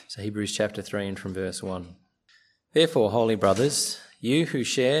So Hebrews chapter 3 and from verse 1. Therefore, holy brothers, you who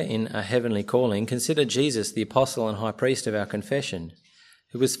share in a heavenly calling, consider Jesus the apostle and high priest of our confession,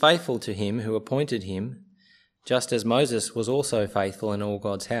 who was faithful to him who appointed him, just as Moses was also faithful in all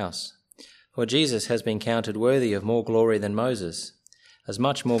God's house. For Jesus has been counted worthy of more glory than Moses, as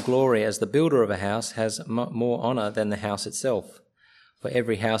much more glory as the builder of a house has more honour than the house itself. For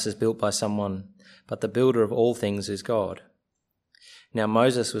every house is built by someone, but the builder of all things is God. Now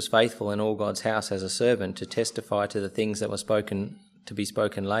Moses was faithful in all God's house as a servant to testify to the things that were to be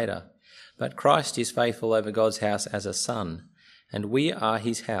spoken later. But Christ is faithful over God's house as a son, and we are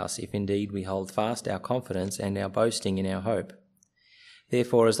his house if indeed we hold fast our confidence and our boasting in our hope.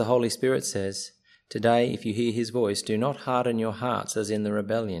 Therefore, as the Holy Spirit says, today if you hear his voice, do not harden your hearts as in the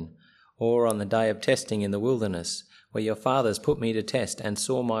rebellion, or on the day of testing in the wilderness, where your fathers put me to test and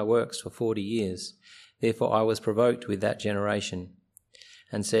saw my works for 40 years. Therefore I was provoked with that generation,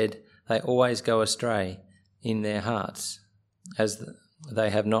 and said, they always go astray in their hearts, as they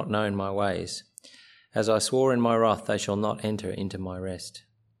have not known my ways. As I swore in my wrath, they shall not enter into my rest.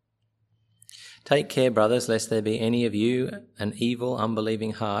 Take care, brothers, lest there be any of you an evil,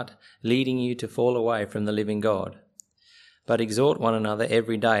 unbelieving heart, leading you to fall away from the living God. But exhort one another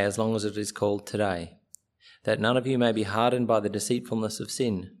every day, as long as it is called today, that none of you may be hardened by the deceitfulness of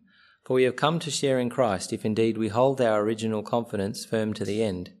sin. For we have come to share in Christ, if indeed we hold our original confidence firm to the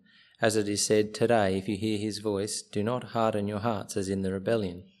end. As it is said, today, if you hear his voice, do not harden your hearts as in the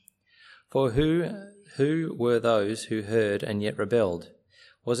rebellion. For who were those who heard and yet rebelled?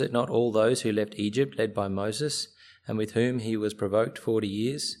 Was it not all those who left Egypt, led by Moses, and with whom he was provoked 40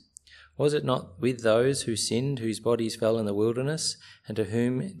 years? Was it not with those who sinned, whose bodies fell in the wilderness, and to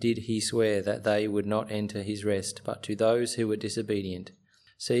whom did he swear that they would not enter his rest, but to those who were disobedient?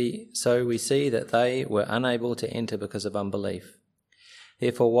 So we see that they were unable to enter because of unbelief.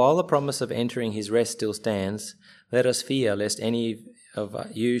 Therefore, while the promise of entering his rest still stands, let us fear lest any of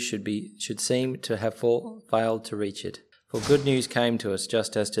you should seem to have failed to reach it. For good news came to us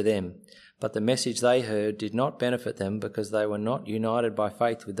just as to them, but the message they heard did not benefit them because they were not united by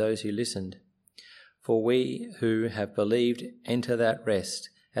faith with those who listened. For we who have believed enter that rest,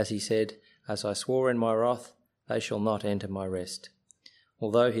 as he said, as I swore in my wrath, they shall not enter my rest.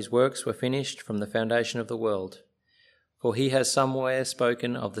 Although his works were finished from the foundation of the world. For he has somewhere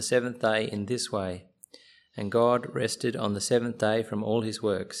spoken of the seventh day in this way, and God rested on the seventh day from all his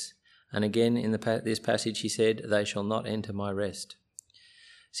works. And again in this passage he said, they shall not enter my rest.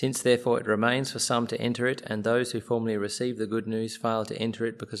 Since therefore it remains for some to enter it, and those who formerly received the good news fail to enter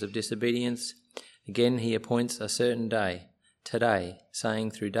it because of disobedience, again he appoints a certain day, today,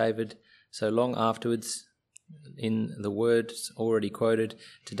 saying through David, so long afterwards, in the words already quoted,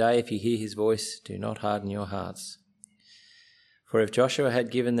 today if you hear his voice, do not harden your hearts. For if Joshua had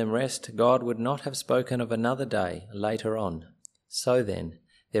given them rest, God would not have spoken of another day later on. So then,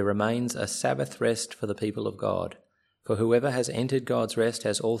 there remains a Sabbath rest for the people of God. For whoever has entered God's rest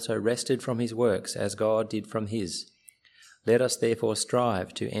has also rested from his works, as God did from his. Let us therefore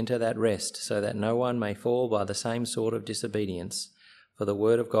strive to enter that rest, so that no one may fall by the same sort of disobedience. For the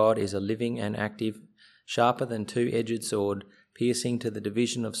word of God is a living and active, sharper than two-edged sword, piercing to the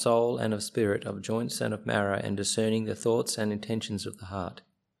division of soul and of spirit, of joints and of marrow, and discerning the thoughts and intentions of the heart.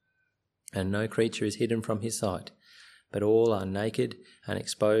 And no creature is hidden from his sight, but all are naked and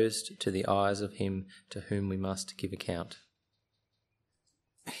exposed to the eyes of him to whom we must give account.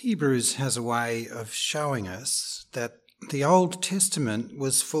 Hebrews has a way of showing us that the Old Testament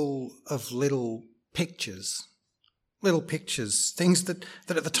was full of little pictures, things that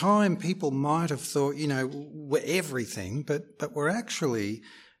at the time people might have thought, were everything, but were actually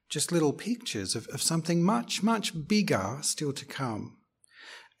just little pictures of something much, much bigger still to come.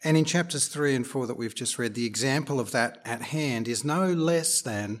 And in chapters 3 and 4 that we've just read, the example of that at hand is no less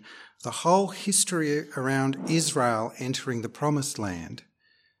than the whole history around Israel entering the Promised Land.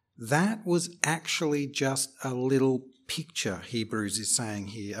 That was actually just a little picture, Hebrews is saying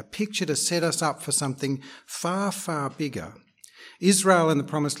here, a picture to set us up for something far, far bigger. Israel in the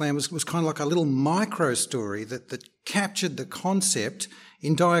Promised Land was kind of like a little micro story that captured the concept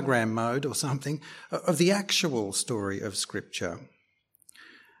in diagram mode or something of the actual story of Scripture,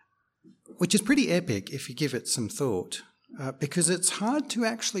 which is pretty epic if you give it some thought, because it's hard to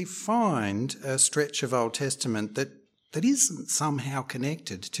actually find a stretch of Old Testament that isn't somehow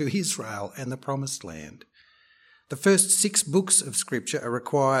connected to Israel and the Promised Land. The first 6 books of Scripture are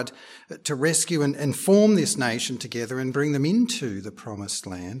required to rescue and form this nation together and bring them into the Promised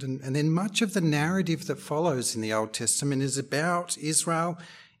Land. And then much of the narrative that follows in the Old Testament is about Israel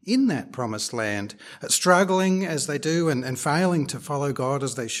in that promised land, struggling as they do and failing to follow God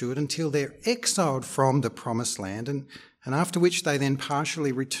as they should until they're exiled from the promised land, and after which they then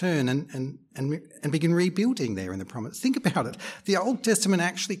partially return and begin rebuilding there in the promise. Think about it. The Old Testament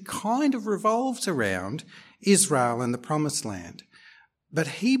actually kind of revolves around Israel and the promised land. But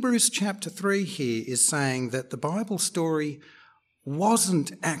Hebrews chapter 3 here is saying that the Bible story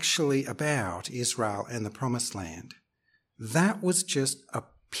wasn't actually about Israel and the promised land. That was just a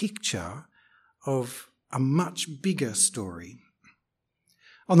picture of a much bigger story.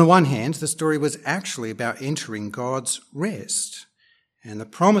 On the one hand, the story was actually about entering God's rest, and the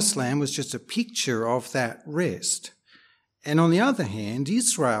promised land was just a picture of that rest. And on the other hand,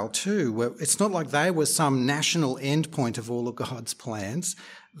 Israel too, it's not like they were some national endpoint of all of God's plans.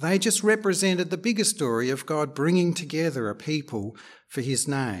 They just represented the bigger story of God bringing together a people for his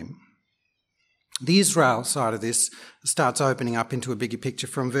name. The Israel side of this starts opening up into a bigger picture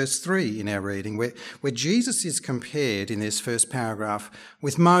from verse 3 in our reading, where Jesus is compared in this first paragraph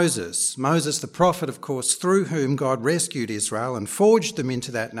with Moses. Moses, the prophet, of course, through whom God rescued Israel and forged them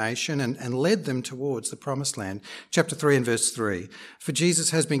into that nation and led them towards the promised land. Chapter 3 and verse 3. For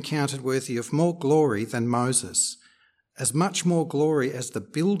Jesus has been counted worthy of more glory than Moses, as much more glory as the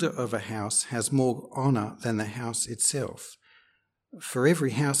builder of a house has more honour than the house itself. For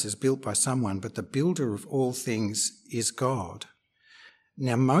every house is built by someone, but the builder of all things is God.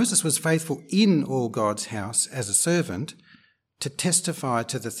 Now Moses was faithful in all God's house as a servant to testify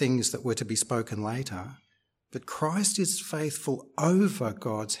to the things that were to be spoken later, but Christ is faithful over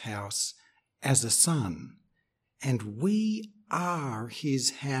God's house as a son, and we are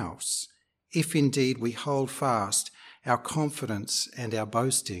his house, if indeed we hold fast our confidence and our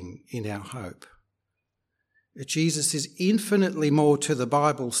boasting in our hope. Jesus is infinitely more to the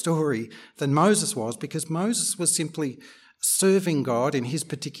Bible story than Moses was, because Moses was simply serving God in his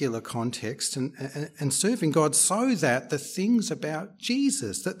particular context and serving God so that the things about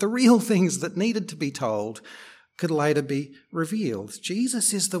Jesus, that the real things that needed to be told, could later be revealed.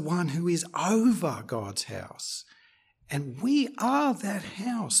 Jesus is the one who is over God's house. And we are that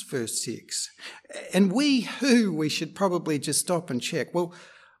house, verse 6. And we should probably just stop and check.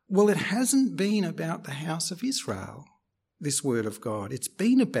 Well, it hasn't been about the house of Israel, this word of God. It's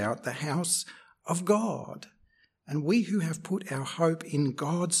been about the house of God. And we who have put our hope in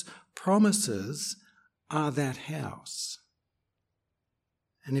God's promises are that house.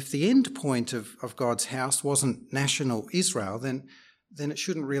 And if the end point of God's house wasn't national Israel, then it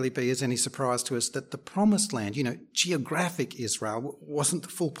shouldn't really be as any surprise to us that the promised land, geographic Israel, wasn't the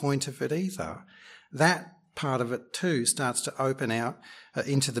full point of it either. That part of it too starts to open out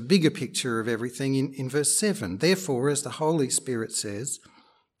into the bigger picture of everything in verse 7. Therefore, as the Holy Spirit says,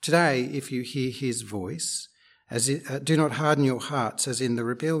 today if you hear his voice, do not harden your hearts as in the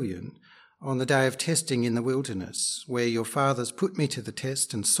rebellion, on the day of testing in the wilderness, where your fathers put me to the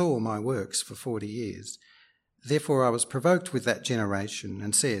test and saw my works for 40 years. Therefore I was provoked with that generation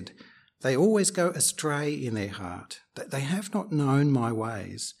and said, they always go astray in their heart. They have not known my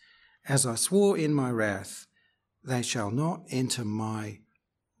ways. As I swore in my wrath, they shall not enter my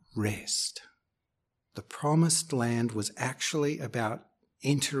rest. The promised land was actually about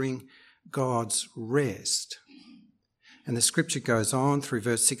entering God's rest. And the scripture goes on through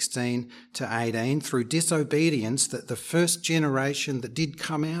verse 16 to 18, through disobedience, that the first generation that did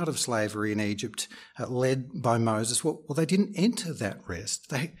come out of slavery in Egypt, led by Moses, well, they didn't enter that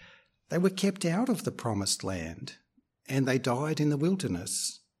rest. They were kept out of the promised land and they died in the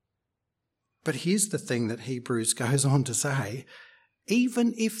wilderness. But here's the thing that Hebrews goes on to say,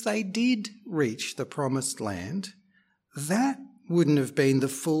 even if they did reach the promised land, that wouldn't have been the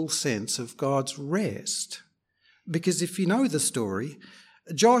full sense of God's rest. Because if you know the story,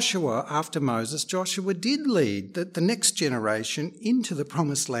 Joshua, after Moses, Joshua did lead the next generation into the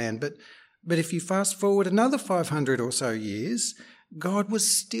promised land. But if you fast forward another 500 or so years, God was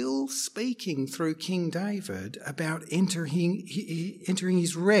still speaking through King David about entering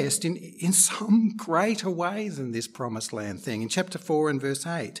his rest in some greater way than this promised land thing. In chapter 4 and verse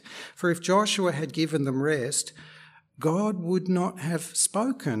 8, for if Joshua had given them rest, God would not have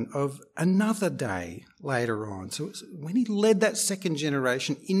spoken of another day later on. So when he led that second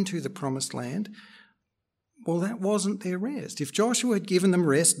generation into the promised land, well, that wasn't their rest. If Joshua had given them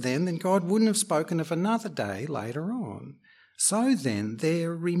rest then God wouldn't have spoken of another day later on. So then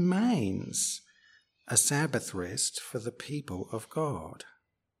there remains a Sabbath rest for the people of God.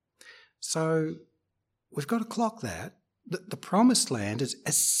 So we've got to clock that. The promised land is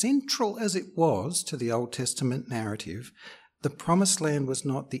as central as it was to the Old Testament narrative. The promised land was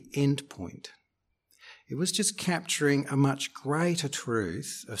not the end point. It was just capturing a much greater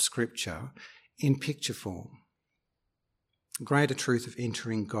truth of Scripture in picture form. A greater truth of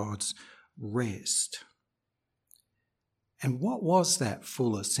entering God's rest. And what was that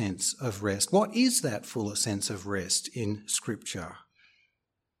fuller sense of rest? What is that fuller sense of rest in Scripture?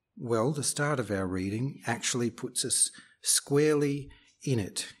 Well, the start of our reading actually puts us squarely in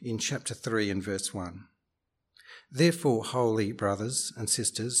it in chapter 3 and verse 1. Therefore, holy brothers and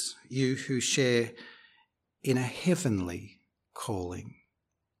sisters, you who share in a heavenly calling.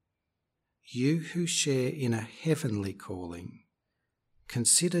 You who share in a heavenly calling,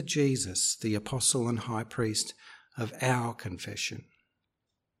 consider Jesus, the apostle and high priest of our confession.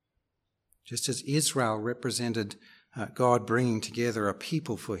 Just as Israel represented God bringing together a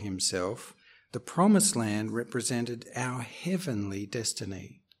people for himself, the promised land represented our heavenly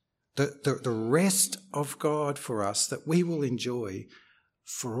destiny, the rest of God for us that we will enjoy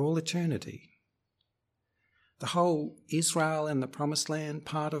for all eternity. The whole Israel and the promised land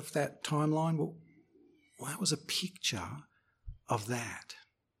part of that timeline, well, that was a picture of that.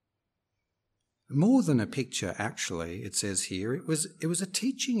 More than a picture, actually, it says here, it was a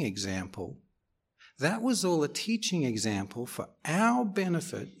teaching example. That was all a teaching example for our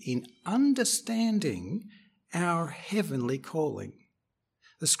benefit in understanding our heavenly calling.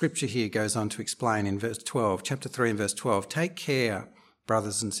 The scripture here goes on to explain in verse 12, chapter 3 and verse 12, take care,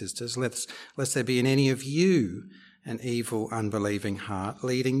 brothers and sisters, lest there be in any of you an evil, unbelieving heart,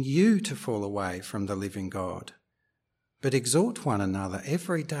 leading you to fall away from the living God. But exhort one another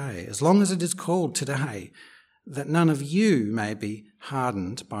every day, as long as it is called today, that none of you may be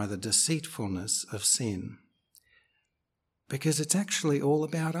hardened by the deceitfulness of sin. Because it's actually all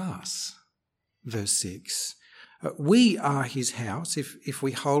about us. Verse 6. We are his house if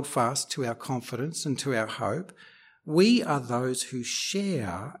we hold fast to our confidence and to our hope. We are those who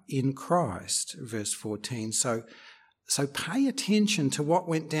share in Christ. Verse 14. So pay attention to what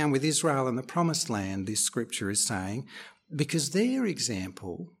went down with Israel in the promised land, this scripture is saying, because their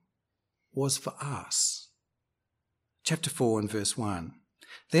example was for us. Chapter 4 and verse 1.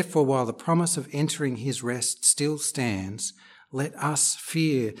 Therefore, while the promise of entering his rest still stands, let us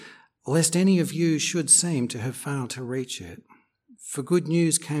fear lest any of you should seem to have failed to reach it. For good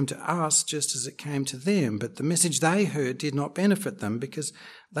news came to us just as it came to them, but the message they heard did not benefit them because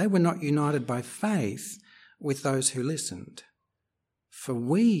they were not united by faith with those who listened. For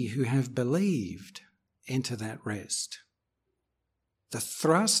we who have believed enter that rest. The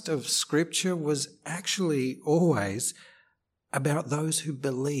thrust of Scripture was actually always about those who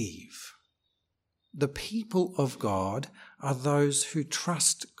believe. The people of God are those who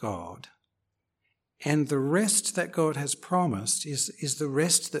trust God. And the rest that God has promised is the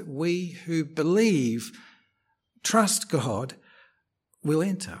rest that we who believe, trust God, will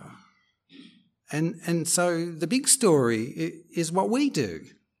enter. And so the big story is what we do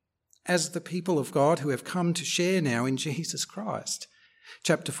as the people of God who have come to share now in Jesus Christ.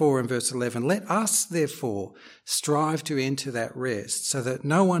 Chapter 4 and verse 11, let us therefore strive to enter that rest so that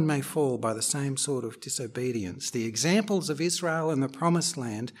no one may fall by the same sort of disobedience. The examples of Israel in the promised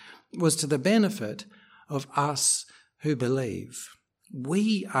land was to the benefit of us who believe.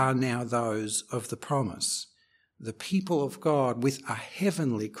 We are now those of the promise, the people of God with a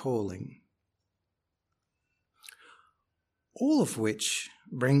heavenly calling. All of which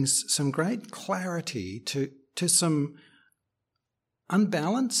brings some great clarity to some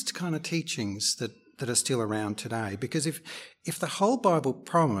unbalanced kind of teachings that are still around today. Because if the whole Bible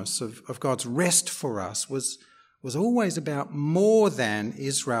promise of God's rest for us was always about more than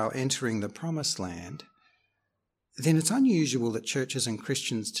Israel entering the promised land, then it's unusual that churches and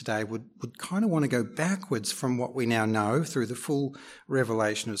Christians today would kind of want to go backwards from what we now know through the full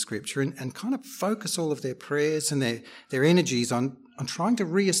revelation of Scripture and kind of focus all of their prayers and their energies on trying to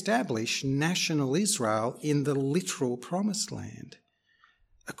re-establish national Israel in the literal promised land.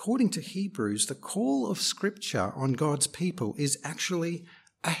 According to Hebrews, the call of Scripture on God's people is actually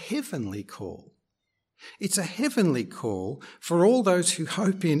a heavenly call. It's a heavenly call for all those who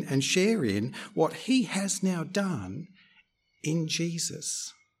hope in and share in what he has now done in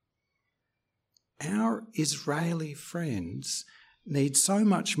Jesus. Our Israeli friends need so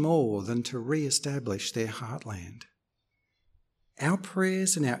much more than to re-establish their heartland. Our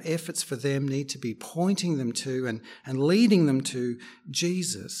prayers and our efforts for them need to be pointing them to and leading them to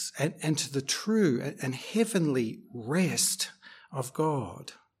Jesus and to the true and heavenly rest of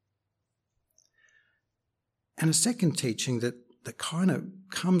God. And a second teaching that kind of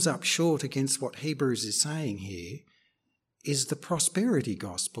comes up short against what Hebrews is saying here is the prosperity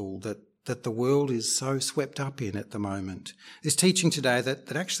gospel that the world is so swept up in at the moment. This teaching today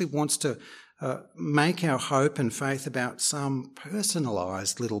that actually wants to make our hope and faith about some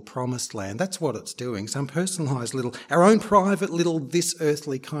personalised little promised land. That's what it's doing, some personalised little, our own private little this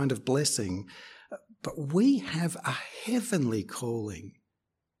earthly kind of blessing. But we have a heavenly calling,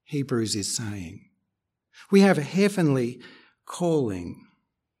 Hebrews is saying. We have a heavenly calling.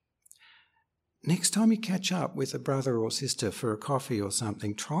 Next time you catch up with a brother or sister for a coffee or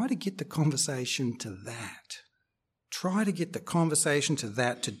something, try to get the conversation to that. Try to get the conversation to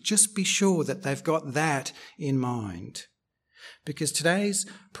that, to just be sure that they've got that in mind. Because today's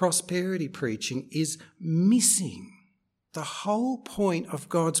prosperity preaching is missing the whole point of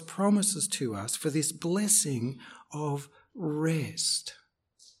God's promises to us for this blessing of rest.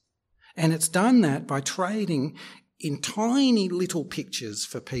 And it's done that by trading in tiny little pictures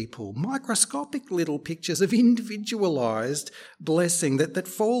for people, microscopic little pictures of individualised blessing that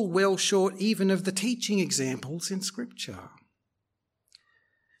fall well short even of the teaching examples in Scripture.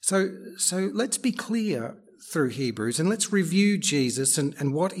 So let's be clear through Hebrews and let's review Jesus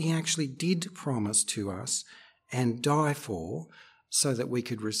and what he actually did promise to us and die for so that we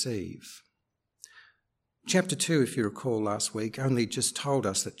could receive. Chapter 2, if you recall last week, only just told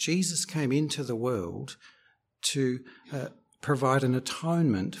us that Jesus came into the world to provide an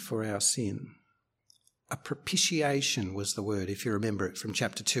atonement for our sin. A propitiation was the word, if you remember it from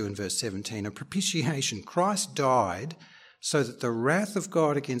chapter 2 and verse 17. A propitiation. Christ died so that the wrath of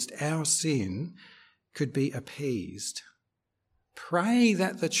God against our sin could be appeased. Pray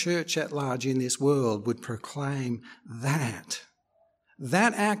that the church at large in this world would proclaim that.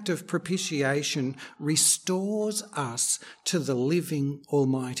 That act of propitiation restores us to the living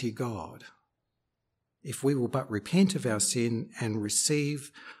Almighty God, if we will but repent of our sin and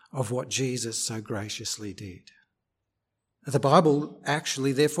receive of what Jesus so graciously did. The Bible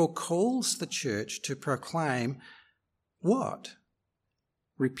actually therefore calls the church to proclaim what?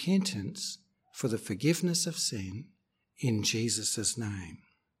 Repentance for the forgiveness of sin in Jesus' name.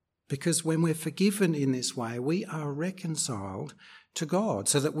 Because when we're forgiven in this way, we are reconciled to God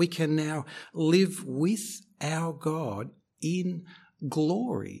so that we can now live with our God in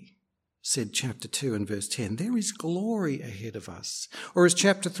glory. Said chapter 2 and verse 10, there is glory ahead of us. Or as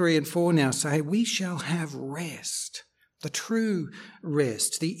chapter 3 and 4 now say, we shall have rest, the true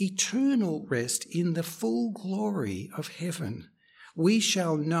rest, the eternal rest in the full glory of heaven. We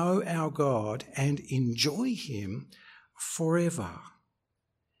shall know our God and enjoy him forever.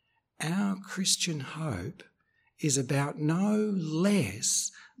 Our Christian hope is about no less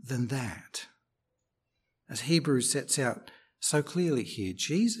than that. As Hebrews sets out so clearly here,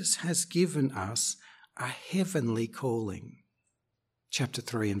 Jesus has given us a heavenly calling. Chapter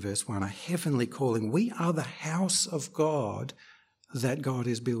 3 and verse 1, a heavenly calling. We are the house of God that God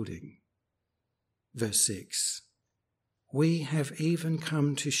is building. Verse 6, we have even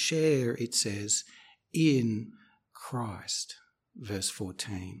come to share, it says, in Christ. Verse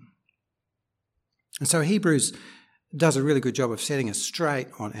 14. And so Hebrews does a really good job of setting us straight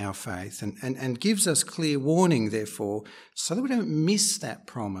on our faith and gives us clear warning, therefore, so that we don't miss that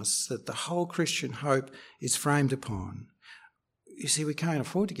promise that the whole Christian hope is framed upon. You see, we can't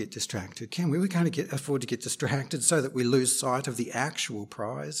afford to get distracted, can we? We can't afford to get distracted so that we lose sight of the actual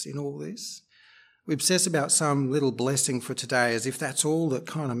prize in all this. We obsess about some little blessing for today as if that's all that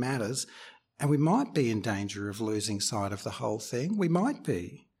kind of matters, and we might be in danger of losing sight of the whole thing. We might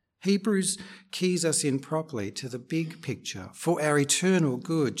be. Hebrews keys us in properly to the big picture for our eternal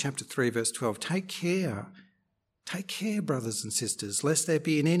good. Chapter 3, verse 12. Take care, brothers and sisters, lest there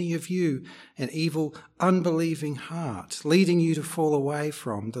be in any of you an evil, unbelieving heart, leading you to fall away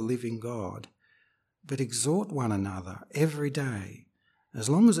from the living God. But exhort one another every day. As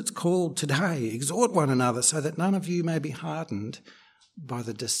long as it's called today, exhort one another so that none of you may be hardened by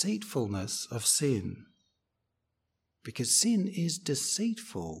the deceitfulness of sin. Because sin is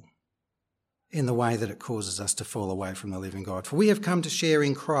deceitful in the way that it causes us to fall away from the living God. For we have come to share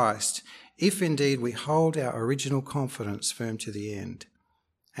in Christ, if indeed we hold our original confidence firm to the end.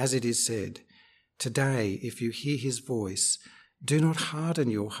 As it is said, today, if you hear his voice, do not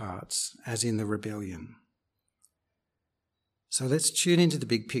harden your hearts as in the rebellion. So let's tune into the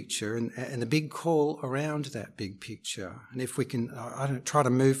big picture and the big call around that big picture. And if we can, try to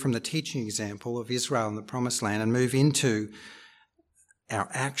move from the teaching example of Israel and the Promised Land and move into our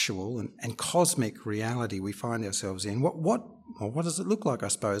actual and cosmic reality we find ourselves in. What does it look like, I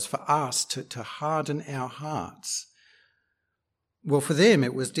suppose, for us to harden our hearts? Well, for them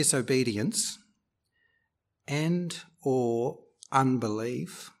it was disobedience and or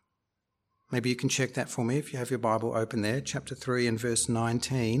unbelief. Maybe you can check that for me if you have your Bible open there, chapter 3 and verse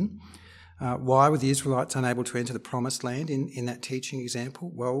 19. Why were the Israelites unable to enter the Promised Land in that teaching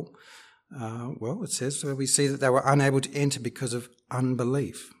example? Well, It says we see that they were unable to enter because of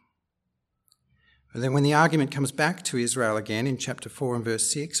unbelief. And then when the argument comes back to Israel again in chapter 4 and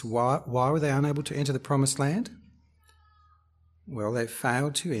verse 6, why were they unable to enter the promised land? Well, they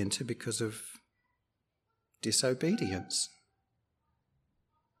failed to enter because of disobedience.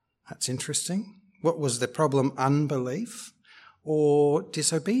 That's interesting. What was the problem, unbelief or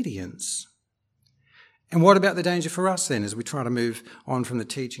disobedience? And what about the danger for us then as we try to move on from the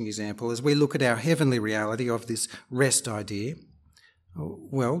teaching example, as we look at our heavenly reality of this rest idea?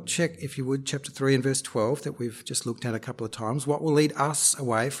 Well, check, if you would, chapter 3 and verse 12 that we've just looked at a couple of times. What will lead us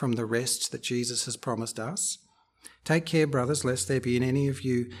away from the rest that Jesus has promised us? Take care, brothers, lest there be in any of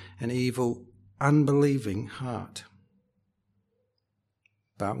you an evil, unbelieving heart.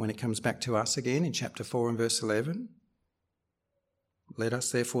 But when it comes back to us again in chapter 4 and verse 11, let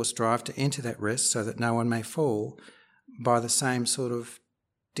us therefore strive to enter that rest so that no one may fall by the same sort of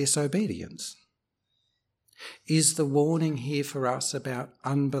disobedience. Is the warning here for us about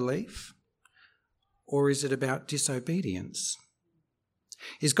unbelief, or is it about disobedience?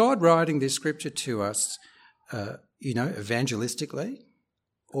 Is God writing this scripture to us, evangelistically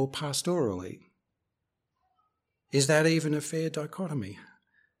or pastorally? Is that even a fair dichotomy?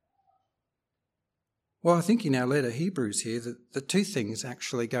 Well, I think in our letter Hebrews here that the two things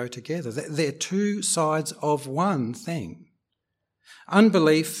actually go together. They're two sides of one thing.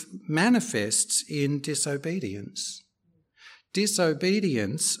 Unbelief manifests in disobedience.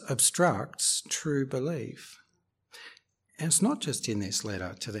 Disobedience obstructs true belief. And it's not just in this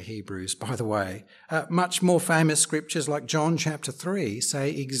letter to the Hebrews, by the way. Much more famous scriptures like John chapter 3 say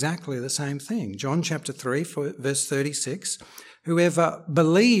exactly the same thing. John chapter 3, verse 36, whoever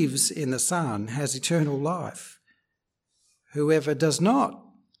believes in the Son has eternal life. Whoever does not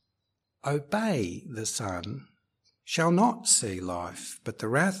obey the Son shall not see life, but the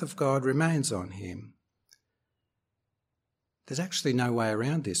wrath of God remains on him. There's actually no way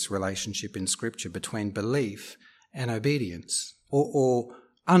around this relationship in Scripture between belief and obedience, or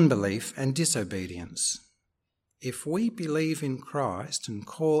unbelief and disobedience. If we believe in Christ and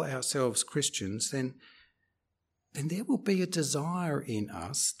call ourselves Christians, then there will be a desire in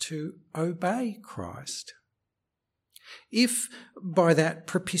us to obey Christ. If by that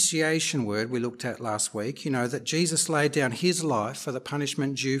propitiation word we looked at last week, that Jesus laid down his life for the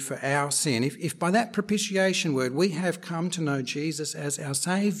punishment due for our sin, if by that propitiation word we have come to know Jesus as our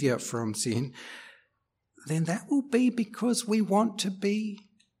Saviour from sin, then that will be because we want to be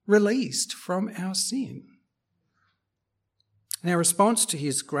released from our sin. And our response to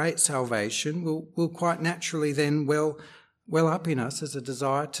his great salvation will quite naturally then well up in us as a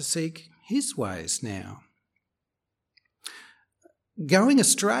desire to seek his ways now. Going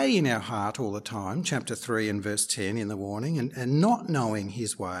astray in our heart all the time, chapter 3 and verse 10 in the warning, and not knowing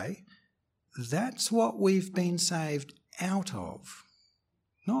his way, that's what we've been saved out of,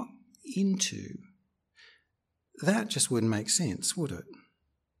 not into. That just wouldn't make sense, would it?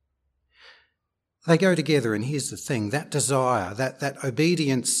 They go together, and here's the thing, that desire, that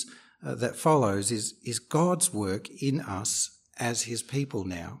obedience that follows is God's work in us as his people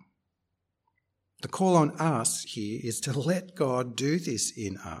now. The call on us here is to let God do this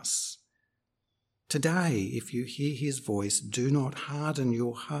in us. Today, if you hear his voice, do not harden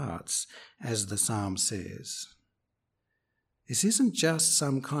your hearts, as the psalm says. This isn't just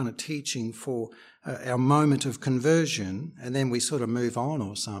some kind of teaching for our moment of conversion and then we sort of move on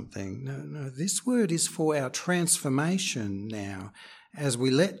or something. No, this word is for our transformation now as we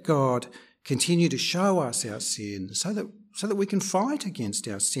let God continue to show us our sin so that we can fight against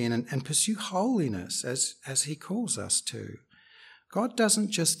our sin and pursue holiness as he calls us to. God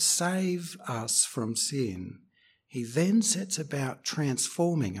doesn't just save us from sin. He then sets about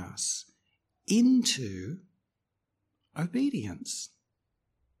transforming us into obedience.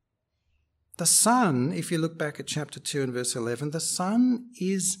 The Son, if you look back at chapter 2 and verse 11, the Son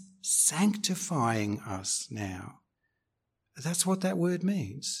is sanctifying us now. That's what that word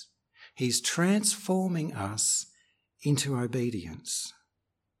means. He's transforming us into obedience.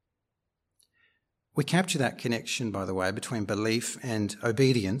 We capture that connection, by the way, between belief and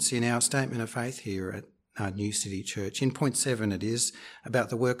obedience in our statement of faith here at our New City Church. In point 7 it is about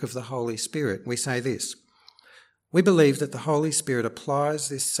the work of the Holy Spirit. We say this: we believe that the Holy Spirit applies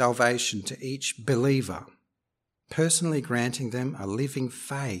this salvation to each believer, personally granting them a living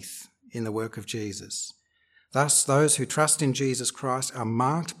faith in the work of Jesus. Thus, those who trust in Jesus Christ are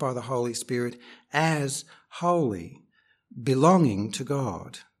marked by the Holy Spirit as holy, belonging to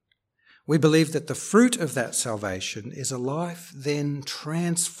God. We believe that the fruit of that salvation is a life then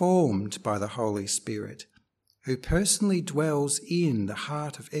transformed by the Holy Spirit, who personally dwells in the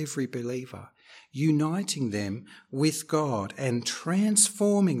heart of every believer, uniting them with God and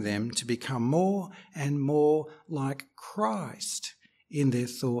transforming them to become more and more like Christ in their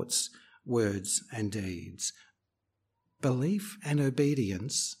thoughts, words and deeds. Belief and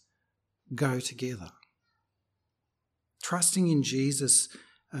obedience go together. Trusting in Jesus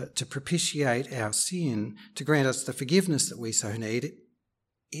to propitiate our sin, to grant us the forgiveness that we so need,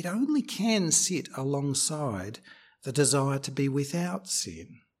 it only can sit alongside the desire to be without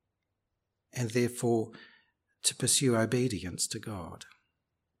sin and therefore to pursue obedience to God.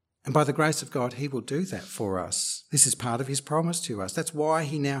 And by the grace of God, he will do that for us. This is part of his promise to us. That's why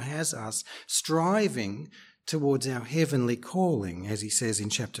he now has us striving towards our heavenly calling, as he says in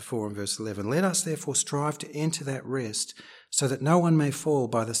chapter 4 and verse 11. Let us therefore strive to enter that rest so that no one may fall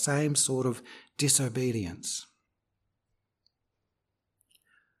by the same sort of disobedience.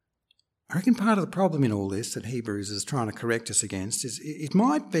 I reckon part of the problem in all this that Hebrews is trying to correct us against is it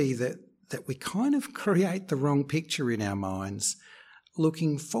might be that we kind of create the wrong picture in our minds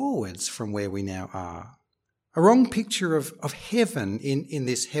looking forwards from where we now are. A wrong picture of heaven in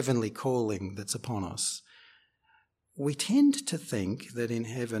this heavenly calling that's upon us. We tend to think that in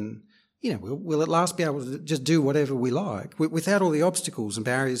heaven, we'll at last be able to just do whatever we like without all the obstacles and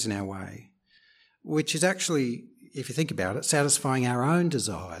barriers in our way, which is actually, if you think about it, satisfying our own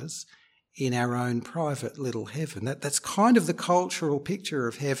desires in our own private little heaven. That's kind of the cultural picture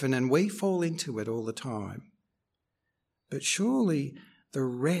of heaven, and we fall into it all the time. But surely the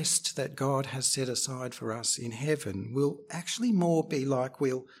rest that God has set aside for us in heaven will actually more be like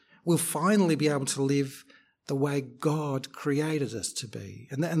we'll finally be able to live the way God created us to be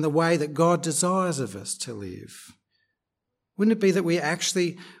and the way that God desires of us to live. Wouldn't it be that we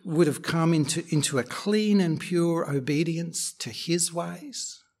actually would have come into a clean and pure obedience to his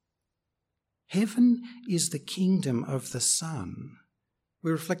ways? Heaven is the kingdom of the Son.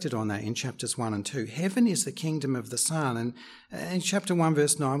 We reflected on that in chapters 1 and 2. Heaven is the kingdom of the Son. And in chapter 1,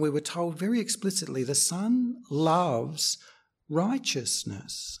 verse 9, we were told very explicitly the Son loves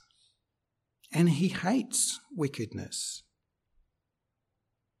righteousness and he hates wickedness.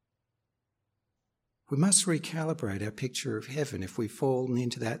 We must recalibrate our picture of heaven if we've fallen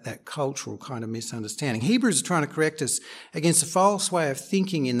into that cultural kind of misunderstanding. Hebrews is trying to correct us against a false way of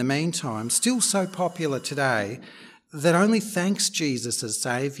thinking in the meantime, still so popular today, that only thanks Jesus as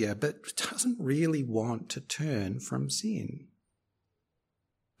Saviour but doesn't really want to turn from sin.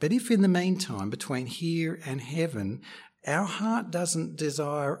 But if in the meantime, between here and heaven, our heart doesn't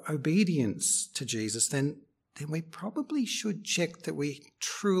desire obedience to Jesus, then we probably should check that we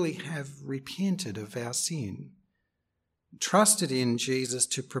truly have repented of our sin, trusted in Jesus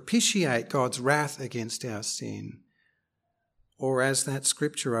to propitiate God's wrath against our sin. Or as that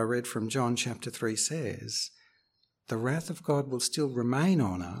scripture I read from John chapter 3 says, the wrath of God will still remain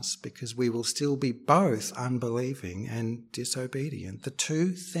on us because we will still be both unbelieving and disobedient. The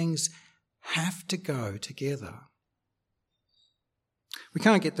two things have to go together. We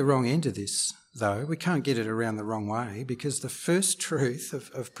can't get the wrong end of this, though. We can't get it around the wrong way, because the first truth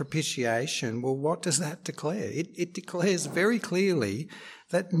of propitiation, well, what does that declare? It declares very clearly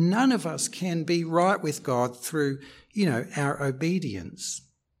that none of us can be right with God through, our obedience.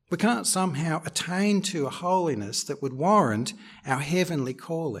 We can't somehow attain to a holiness that would warrant our heavenly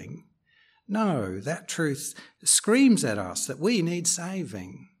calling. No, that truth screams at us that we need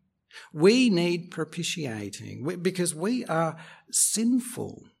saving. We need propitiating because we are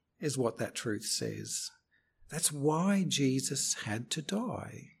sinful, is what that truth says. That's why Jesus had to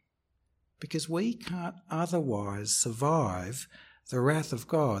die, because we can't otherwise survive the wrath of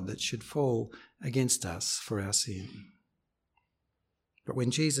God that should fall against us for our sin. But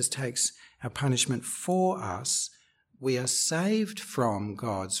when Jesus takes our punishment for us, we are saved from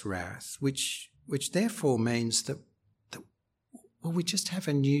God's wrath, which therefore means that we just have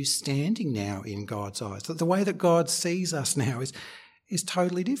a new standing now in God's eyes. The way that God sees us now is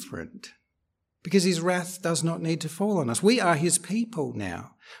totally different, because his wrath does not need to fall on us. We are his people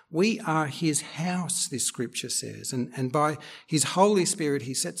now. We are his house, this scripture says. And by his Holy Spirit,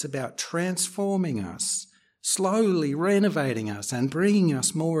 he sets about transforming us, slowly renovating us and bringing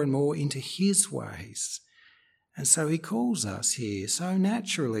us more and more into his ways. And so he calls us here so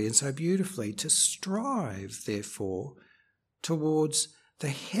naturally and so beautifully to strive, therefore, towards the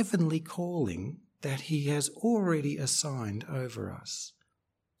heavenly calling that he has already assigned over us.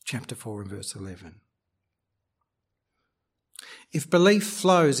 Chapter 4 and verse 11. If belief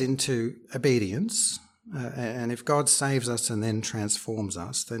flows into obedience, and if God saves us and then transforms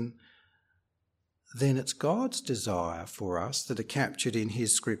us, then it's God's desire for us that are captured in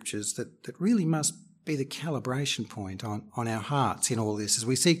his scriptures that really must be the calibration point on our hearts in all this as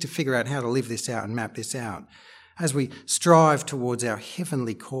we seek to figure out how to live this out and map this out. As we strive towards our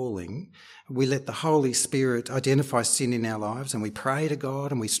heavenly calling, we let the Holy Spirit identify sin in our lives, and we pray to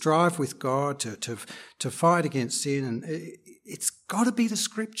God and we strive with God to fight against sin. And it's got to be the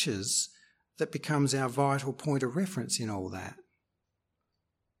Scriptures that becomes our vital point of reference in all that.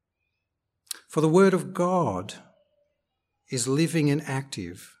 For the Word of God is living and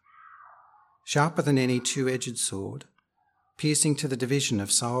active, sharper than any two-edged sword, piercing to the division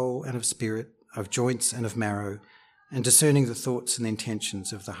of soul and of spirit, of joints and of marrow, and discerning the thoughts and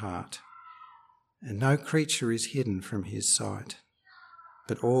intentions of the heart. And no creature is hidden from his sight,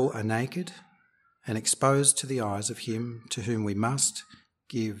 but all are naked and exposed to the eyes of him to whom we must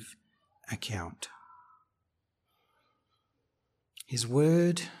give account. His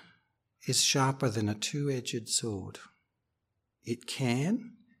word is sharper than a two-edged sword. It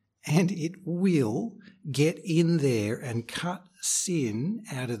can and it will get in there and cut sin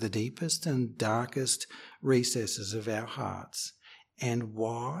out of the deepest and darkest recesses of our hearts. And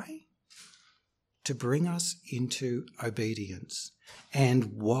why? To bring us into obedience.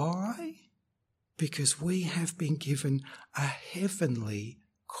 And why? Because we have been given a heavenly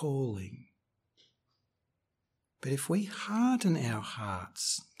calling. But if we harden our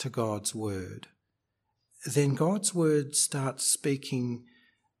hearts to God's word, then God's word starts speaking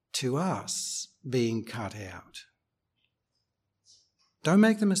to us being cut out. Don't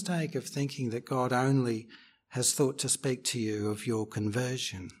make the mistake of thinking that God only has thought to speak to you of your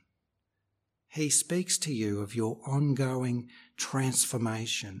conversion. He speaks to you of your ongoing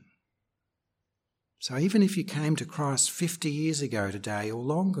transformation. So even if you came to Christ 50 years ago today, or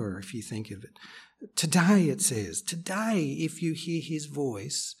longer if you think of it, today it says, today if you hear his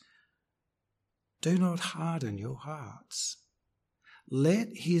voice, do not harden your hearts. Let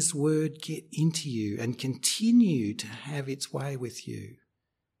his word get into you and continue to have its way with you.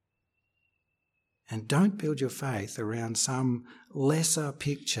 And don't build your faith around some lesser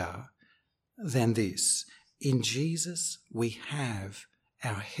picture than this. In Jesus, we have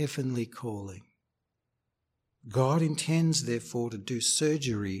our heavenly calling. God intends, therefore, to do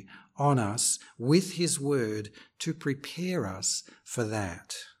surgery on us with his word to prepare us for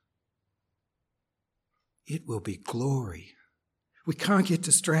that. It will be glory. We can't get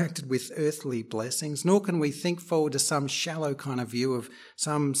distracted with earthly blessings, nor can we think forward to some shallow kind of view of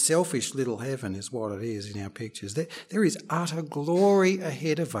some selfish little heaven is what it is in our pictures. There is utter glory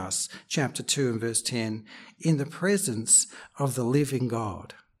ahead of us, chapter 2 and verse 10, in the presence of the living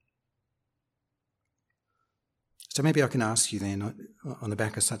God. So maybe I can ask you then, on the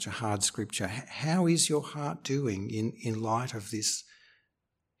back of such a hard scripture, how is your heart doing in light of this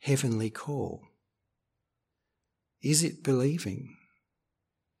heavenly call? Is it believing?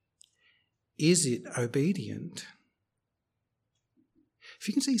 Is it obedient? If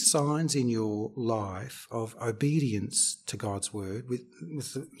you can see signs in your life of obedience to God's word,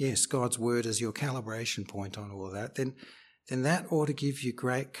 with God's word as your calibration point on all of that, then that ought to give you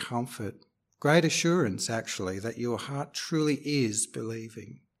great comfort, great assurance actually, that your heart truly is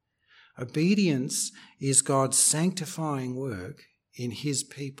believing. Obedience is God's sanctifying work in his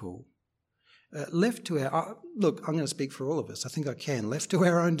people. Left to our, look, I'm going to speak for all of us. I think I can. Left to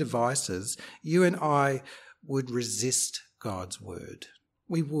our own devices, you and I would resist God's word.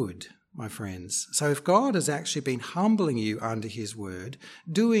 We would, my friends. So if God has actually been humbling you under his word,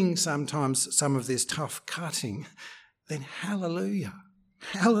 doing sometimes some of this tough cutting, then hallelujah.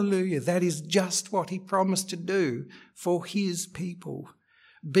 Hallelujah. That is just what he promised to do for his people.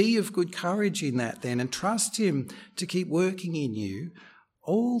 Be of good courage in that then, and trust him to keep working in you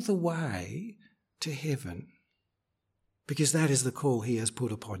all the way to heaven, because that is the call he has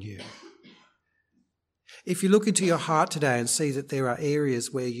put upon you. If you look into your heart today and see that there are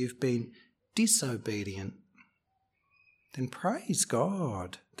areas where you've been disobedient, then praise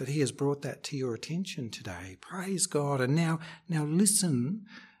God that he has brought that to your attention today. Praise God. And now listen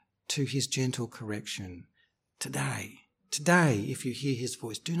to his gentle correction today. Today, if you hear his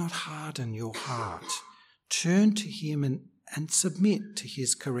voice, do not harden your heart. Turn to him and submit to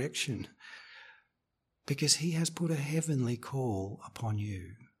his correction, because he has put a heavenly call upon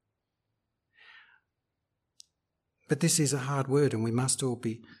you. But this is a hard word, and we must all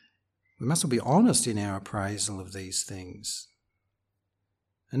be honest in our appraisal of these things.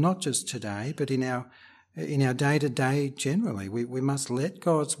 And not just today, but in our day-to-day generally. We must let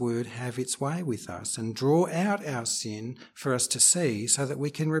God's word have its way with us and draw out our sin for us to see, so that we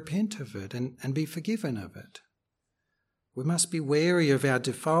can repent of it and be forgiven of it. We must be wary of our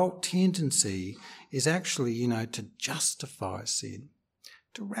default tendency is actually, to justify sin,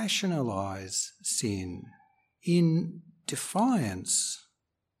 to rationalise sin in defiance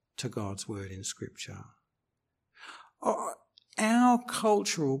to God's word in Scripture. Our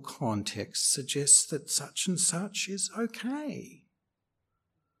cultural context suggests that such and such is okay.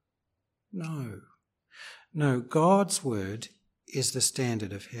 No, God's word is the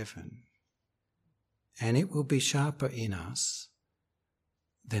standard of heaven, and it will be sharper in us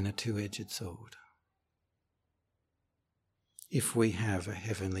than a two-edged sword if we have a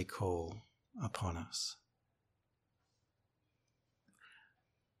heavenly call upon us.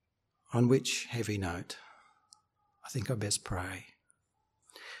 On which heavy note, I think I best pray.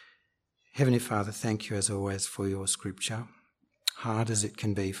 Heavenly Father, thank you as always for your Scripture, hard as it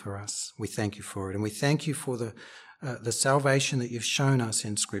can be for us. We thank you for it, and we thank you for the salvation that you've shown us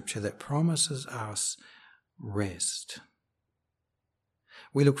in Scripture that promises us rest.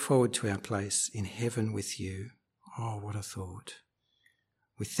 We look forward to our place in heaven with you. Oh, what a thought.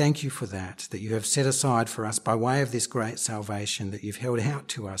 We thank you for that you have set aside for us by way of this great salvation that you've held out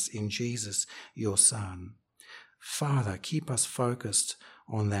to us in Jesus, your Son. Father, keep us focused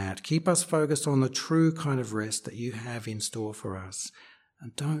on that. Keep us focused on the true kind of rest that you have in store for us.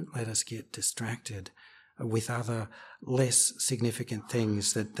 And don't let us get distracted with other less significant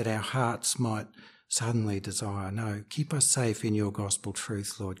things that our hearts might suddenly desire. No, keep us safe in your gospel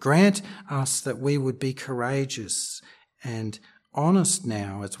truth, Lord. Grant us that we would be courageous and honest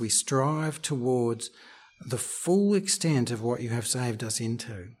now as we strive towards the full extent of what you have saved us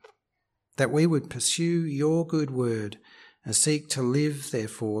into. That we would pursue your good word and seek to live,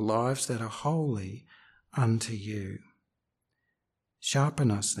 therefore, lives that are holy unto you.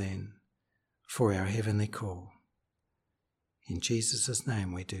 Sharpen us then for our heavenly call. In Jesus'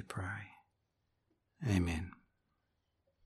 name we do pray. Amen.